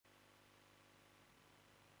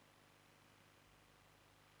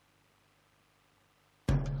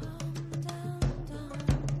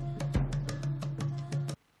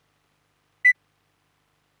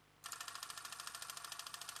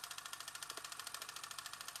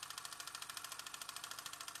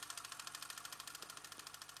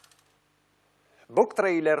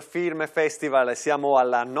Booktrailer Film Festival, siamo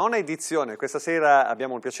alla 9ª edizione. Questa sera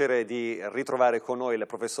abbiamo il piacere di ritrovare con noi il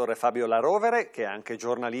professore Fabio Larovere, che è anche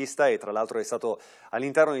giornalista e tra l'altro è stato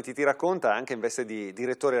all'interno di TT Racconta anche in veste di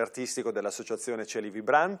direttore artistico dell'associazione Cieli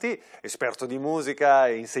Vibranti, esperto di musica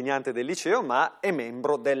e insegnante del liceo, ma è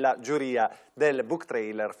membro della giuria del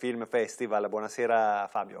Booktrailer Film Festival. Buonasera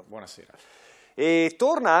Fabio. Buonasera. E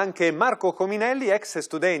torna anche Marco Cominelli, ex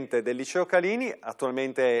studente del liceo Calini,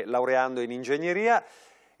 attualmente laureando in ingegneria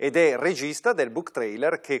ed è regista del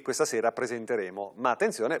Booktrailer che questa sera presenteremo. Ma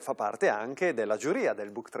attenzione, fa parte anche della giuria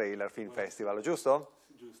del Booktrailer Film Festival, giusto?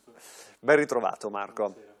 Giusto. Ben ritrovato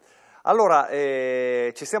Marco. Allora,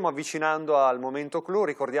 ci stiamo avvicinando al momento clou,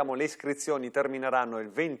 ricordiamo le iscrizioni termineranno il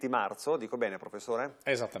 20 marzo, dico bene professore?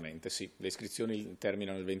 Esattamente, sì, le iscrizioni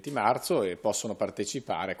terminano il 20 marzo e possono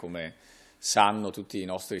partecipare, come sanno tutti i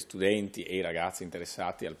nostri studenti e i ragazzi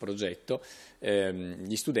interessati al progetto,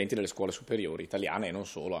 gli studenti delle scuole superiori italiane e non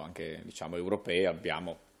solo, anche diciamo europee.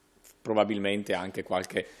 Abbiamo probabilmente anche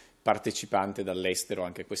qualche partecipante dall'estero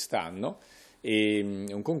anche quest'anno, e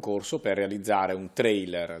un concorso per realizzare un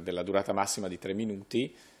trailer della durata massima di 3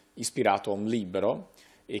 minuti ispirato a un libro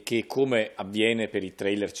e che, come avviene per i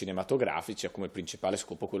trailer cinematografici, ha come principale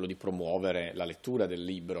scopo quello di promuovere la lettura del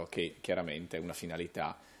libro, che chiaramente è una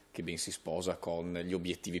finalità che ben si sposa con gli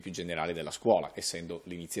obiettivi più generali della scuola, essendo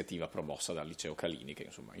l'iniziativa promossa dal liceo Calini, che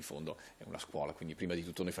insomma in fondo è una scuola, quindi prima di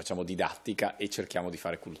tutto noi facciamo didattica e cerchiamo di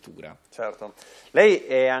fare cultura. Certo. Lei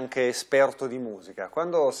è anche esperto di musica,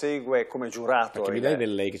 quando segue come giurato... Perché mi dai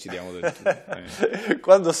del lei che ci diamo del tu.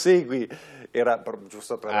 Quando segui, era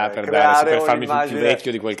giusto per creare per farmi un'immagine... più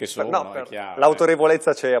vecchio di quel che sono, no, è chiaro.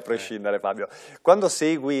 L'autorevolezza c'è a prescindere, Fabio. Quando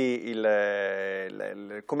segui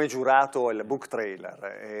come giurato il book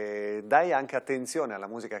trailer, dai anche attenzione alla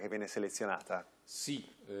musica che viene selezionata? Sì,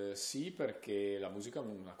 sì, perché la musica è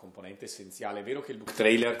una componente essenziale. È vero che il book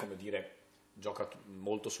trailer, come dire, gioca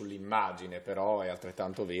molto sull'immagine, però è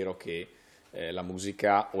altrettanto vero che la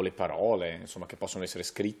musica o le parole, insomma, che possono essere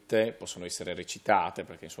scritte, possono essere recitate,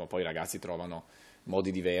 perché insomma poi i ragazzi trovano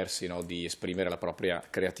modi diversi, no, di esprimere la propria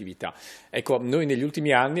creatività. Ecco, noi negli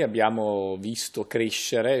ultimi anni abbiamo visto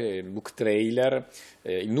crescere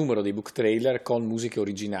il numero dei book trailer con musiche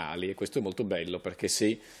originali, e questo è molto bello, perché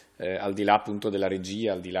se al di là appunto della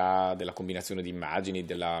regia, al di là della combinazione di immagini,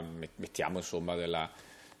 mettiamo insomma della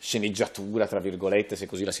sceneggiatura, tra virgolette, se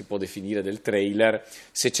così la si può definire, del trailer,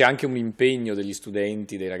 se c'è anche un impegno degli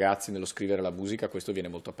studenti, dei ragazzi nello scrivere la musica, questo viene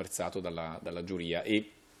molto apprezzato dalla giuria,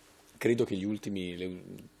 e credo che gli ultimi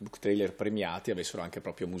book trailer premiati avessero anche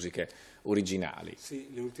proprio musiche originali. Sì,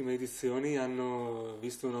 le ultime edizioni hanno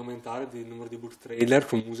visto un aumentare del numero di book trailer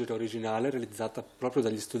con musica originale realizzata proprio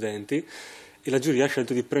dagli studenti, e la giuria ha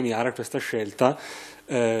scelto di premiare questa scelta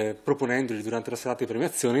proponendoli durante la serata di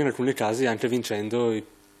premiazione, in alcuni casi anche vincendo i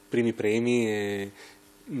primi premi.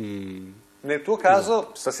 Nel tuo caso,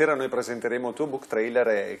 stasera noi presenteremo il tuo book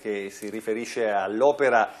trailer che si riferisce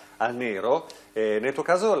all'opera al nero. Nel tuo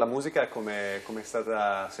caso la musica come è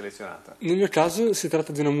stata selezionata? Nel mio caso si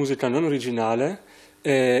tratta di una musica non originale.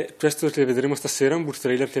 Questo che vedremo stasera è un book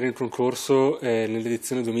trailer che era in concorso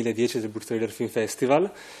nell'edizione 2010 del Booktrailer Film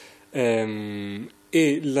Festival. Erano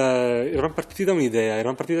partiti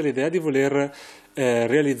dall'idea di voler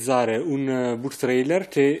realizzare un book trailer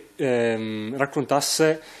che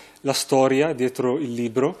raccontasse la storia dietro il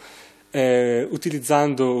libro,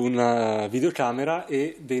 utilizzando una videocamera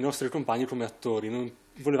e dei nostri compagni come attori. Non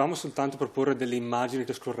volevamo soltanto proporre delle immagini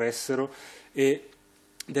che scorressero e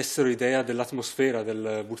dessero idea dell'atmosfera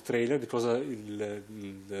del book trailer, di cosa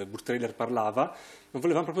il book trailer parlava, ma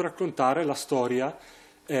volevamo proprio raccontare la storia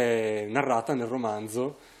narrata nel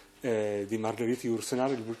romanzo di Marguerite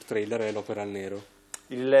Yourcenar. Il book trailer è l'opera al nero.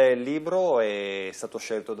 Il libro è stato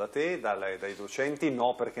scelto da te, dai docenti?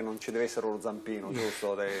 No, perché non ci deve essere lo zampino,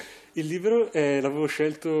 giusto? Il libro l'avevo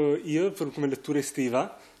scelto io come lettura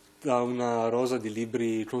estiva da una rosa di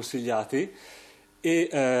libri consigliati, e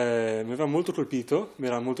mi aveva molto colpito, mi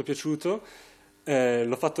era molto piaciuto.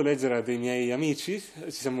 L'ho fatto leggere a dei miei amici,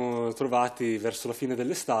 ci siamo trovati verso la fine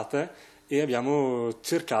dell'estate e abbiamo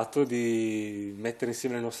cercato di mettere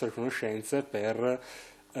insieme le nostre conoscenze per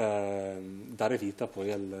dare vita poi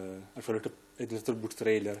a quello che è diventato il book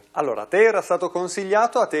trailer. Allora, a te era stato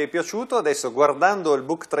consigliato, a te è piaciuto, adesso guardando il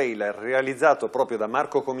book trailer realizzato proprio da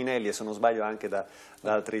Marco Cominelli e se non sbaglio anche da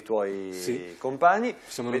altri tuoi compagni.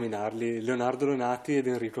 Possiamo nominarli Leonardo Lonati ed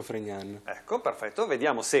Enrico Fregnan. Ecco, perfetto,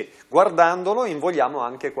 vediamo se guardandolo invogliamo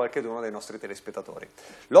anche qualcheduno dei nostri telespettatori.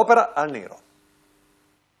 L'opera al nero.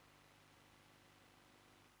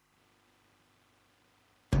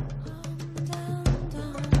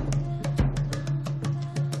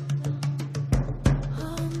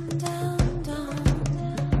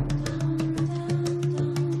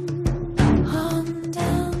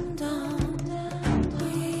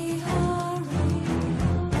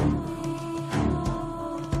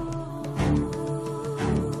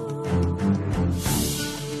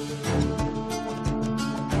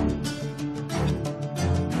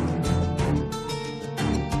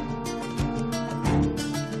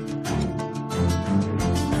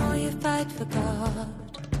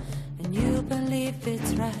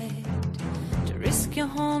 your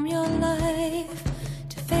home, your life,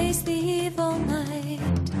 to face the evil night.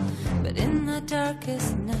 But in the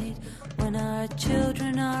darkest night, when our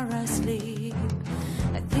children are asleep,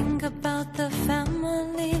 I think about the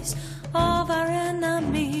families of our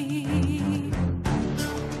enemies.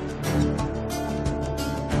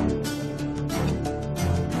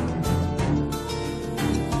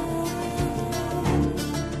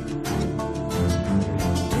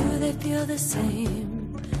 Do they feel the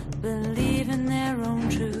same, believe in their own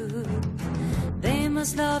truth? They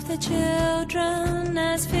must love the children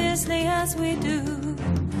as fiercely as we do.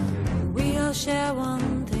 We all share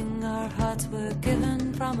one thing, our hearts were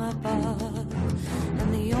given from above,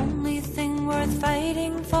 and the only thing worth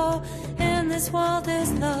fighting for in this world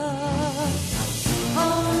is love.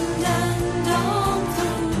 On and on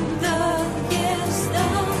through the years, the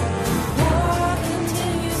war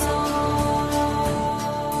continues on.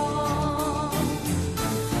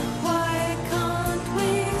 Why can't we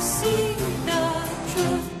see the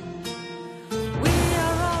truth? We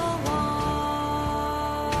are all one.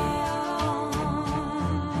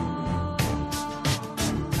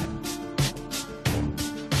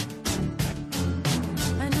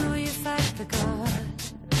 I know you fight for God,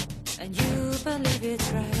 and you believe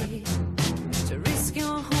it's right to risk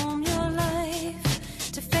your home, your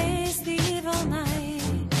life, to face the evil night.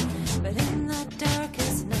 But in the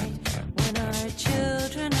darkest night, when our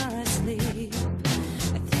children are asleep,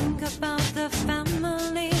 I think about the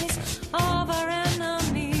families of our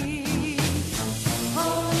enemies.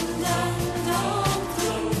 On and on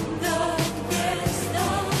through the years, the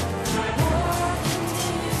war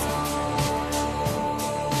continues on.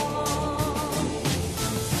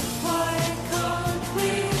 Why can't we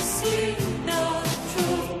see the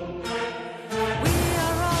truth? We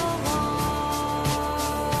are all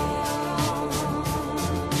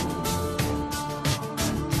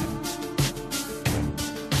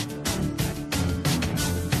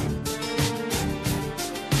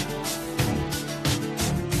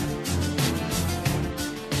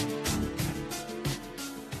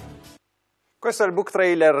Questo è il book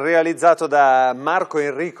trailer realizzato da Marco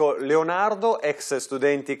Enrico Leonardo, ex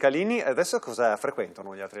studenti Calini. Adesso cosa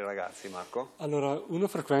frequentano gli altri ragazzi, Marco? Allora, uno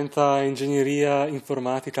frequenta ingegneria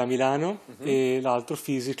informatica a Milano e l'altro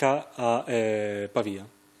fisica a Pavia.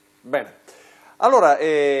 Bene. Allora,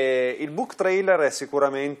 il book trailer è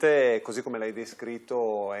sicuramente, così come l'hai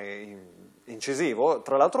descritto, è incisivo.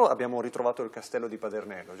 Tra l'altro abbiamo ritrovato il castello di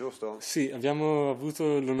Padernello, giusto? Sì, abbiamo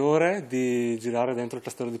avuto l'onore di girare dentro il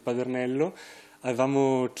castello di Padernello.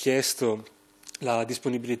 Avevamo chiesto la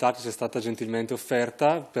disponibilità che ci è stata gentilmente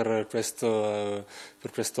offerta per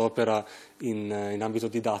quest'opera in ambito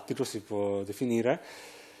didattico, si può definire,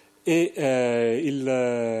 e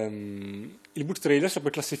il book trailer è stato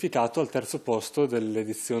classificato al terzo posto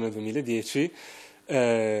dell'edizione 2010,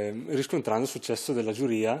 riscontrando il successo della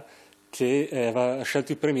giuria, che aveva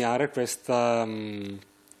scelto di premiare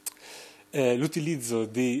l'utilizzo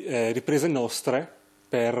di riprese nostre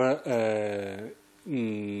per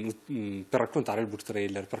raccontare il book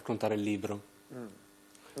trailer, per raccontare il libro.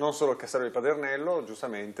 Non solo il castello di Padernello,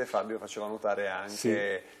 giustamente Fabio faceva notare anche...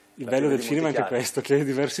 Sì. Il bello del cinema è anche questo, che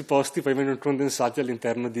diversi posti poi vengono condensati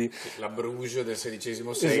all'interno di... La Bruges del XVI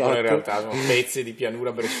secolo, Esatto. In realtà sono pezzi di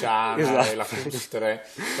pianura bresciana, Esatto. e lacustre,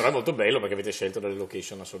 però è molto bello perché avete scelto delle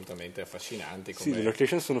location assolutamente affascinanti. Sì, le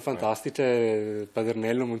location sono fantastiche,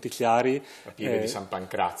 Padernello, Montichiari... La pieve di San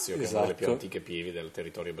Pancrazio, che esatto. è una delle più antiche pievi del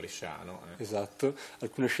territorio bresciano. Esatto,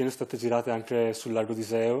 alcune scene sono state girate anche sul lago di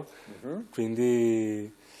Iseo,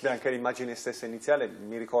 quindi... Beh, anche l'immagine stessa iniziale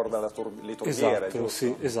mi ricorda le torbiere, Esatto, giusto?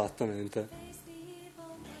 sì, esattamente.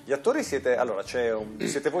 Gli attori siete... Allora,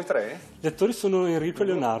 siete voi tre? Gli attori sono Enrico e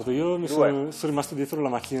Leonardo, io mi Due. sono rimasto dietro la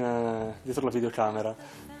macchina, dietro la videocamera.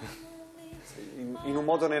 In un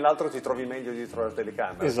modo o nell'altro ti trovi meglio dietro la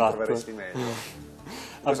telecamera, Esatto. ti troveresti meglio.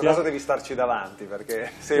 In questo caso devi starci davanti,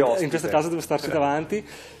 perché sei ospite. In questo caso devo starci davanti.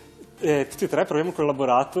 Tutti e tre però abbiamo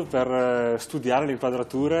collaborato per studiare le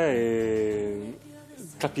inquadrature e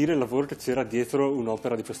capire il lavoro che c'era dietro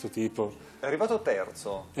un'opera di questo tipo. È arrivato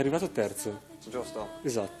terzo, È arrivato terzo, giusto?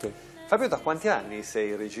 esatto. Fabio, da quanti anni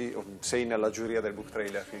sei nella giuria del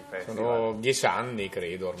Booktrailer Film Festival? Sono 10 anni,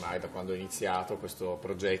 credo, ormai, da quando ho iniziato questo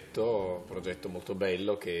progetto, un progetto molto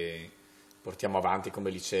bello che portiamo avanti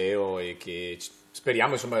come liceo e che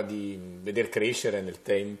speriamo, insomma, di veder crescere nel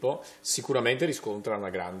tempo. Sicuramente riscontra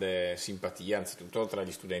una grande simpatia, anzitutto tra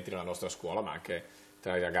gli studenti della nostra scuola, ma anche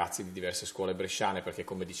tra i ragazzi di diverse scuole bresciane, perché,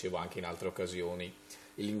 come dicevo anche in altre occasioni,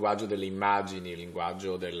 il linguaggio delle immagini, il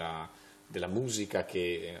linguaggio della musica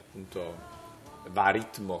che appunto va a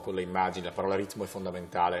ritmo con le immagini, la parola ritmo è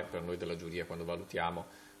fondamentale per noi della giuria quando valutiamo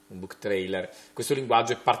un book trailer. Questo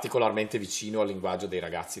linguaggio è particolarmente vicino al linguaggio dei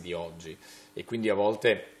ragazzi di oggi e quindi a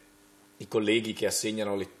volte i colleghi che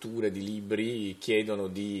assegnano letture di libri chiedono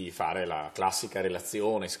di fare la classica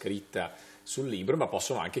relazione scritta sul libro, ma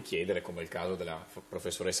possono anche chiedere, come il caso della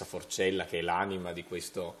professoressa Forcella, che è l'anima di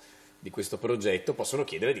questo progetto, possono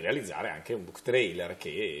chiedere di realizzare anche un book trailer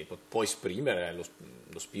che può esprimere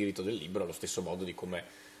lo spirito del libro allo stesso modo di come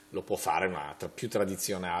lo può fare una più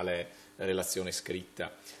tradizionale relazione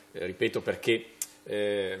scritta. Ripeto, perché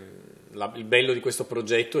il bello di questo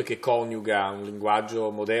progetto è che coniuga un linguaggio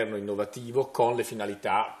moderno, innovativo, con le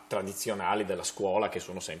finalità tradizionali della scuola, che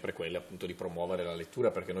sono sempre quelle appunto di promuovere la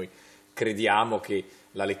lettura, perché noi crediamo che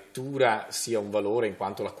la lettura sia un valore in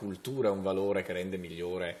quanto la cultura è un valore che rende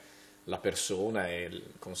migliore la persona e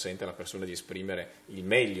consente alla persona di esprimere il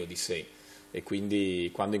meglio di sé. E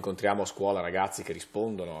quindi quando incontriamo a scuola ragazzi che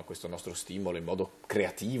rispondono a questo nostro stimolo in modo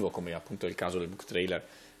creativo, come appunto è il caso del book trailer,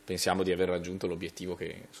 pensiamo di aver raggiunto l'obiettivo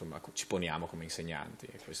che insomma ci poniamo come insegnanti.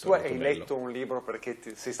 Tu hai letto un libro perché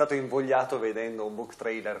sei stato invogliato vedendo un book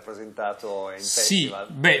trailer presentato in festival?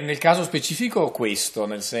 Sì, beh, nel caso specifico questo,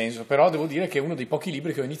 nel senso, però devo dire che è uno dei pochi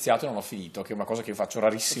libri che ho iniziato e non ho finito, che è una cosa che io faccio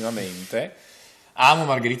rarissimamente. Amo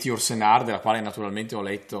Marguerite Yourcenar, della quale naturalmente ho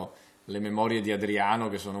letto le memorie di Adriano,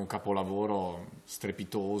 che sono un capolavoro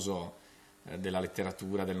strepitoso della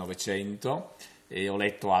letteratura del Novecento, e ho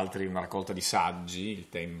letto una raccolta di saggi, Il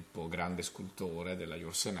tempo, grande scultore, della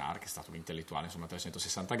Yourcenar, che è stato un intellettuale, insomma, a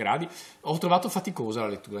 360 gradi. Ho trovato faticosa la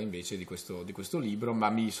lettura invece di questo libro, ma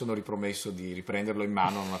mi sono ripromesso di riprenderlo in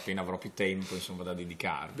mano non appena avrò più tempo, insomma, da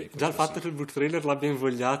dedicarvi. Già il fatto che il book trailer l'abbia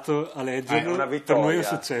invogliato a leggerlo, una per noi è un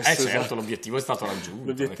successo. Certo, esatto. L'obiettivo è stato raggiunto,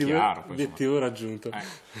 l'obiettivo raggiunto.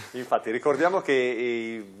 Infatti ricordiamo che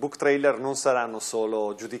i book trailer non saranno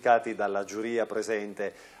solo giudicati dalla giuria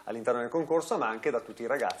presente all'interno del concorso, ma anche da tutti i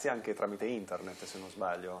ragazzi, anche tramite internet, se non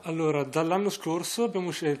sbaglio. Allora, dall'anno scorso abbiamo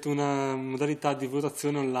scelto una modalità di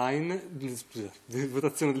votazione online, di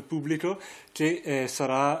votazione del pubblico, che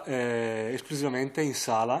sarà esclusivamente in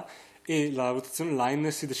sala, e la votazione online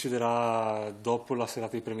si deciderà dopo la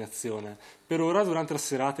serata di premiazione. Per ora, durante la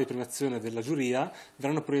serata di premiazione della giuria,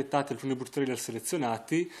 verranno proiettati alcuni book trailer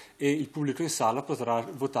selezionati e il pubblico in sala potrà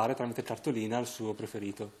votare tramite cartolina il suo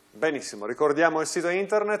preferito. Benissimo, ricordiamo il sito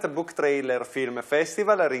internet Booktrailer Film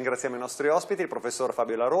Festival. Ringraziamo i nostri ospiti, il professor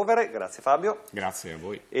Fabio Larovere, grazie Fabio. Grazie a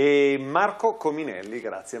voi. E Marco Cominelli,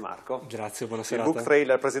 grazie Marco. Grazie, buona Il serata. book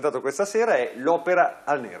trailer presentato questa sera è L'opera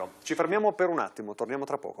al nero. Ci fermiamo per un attimo, torniamo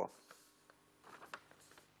tra poco.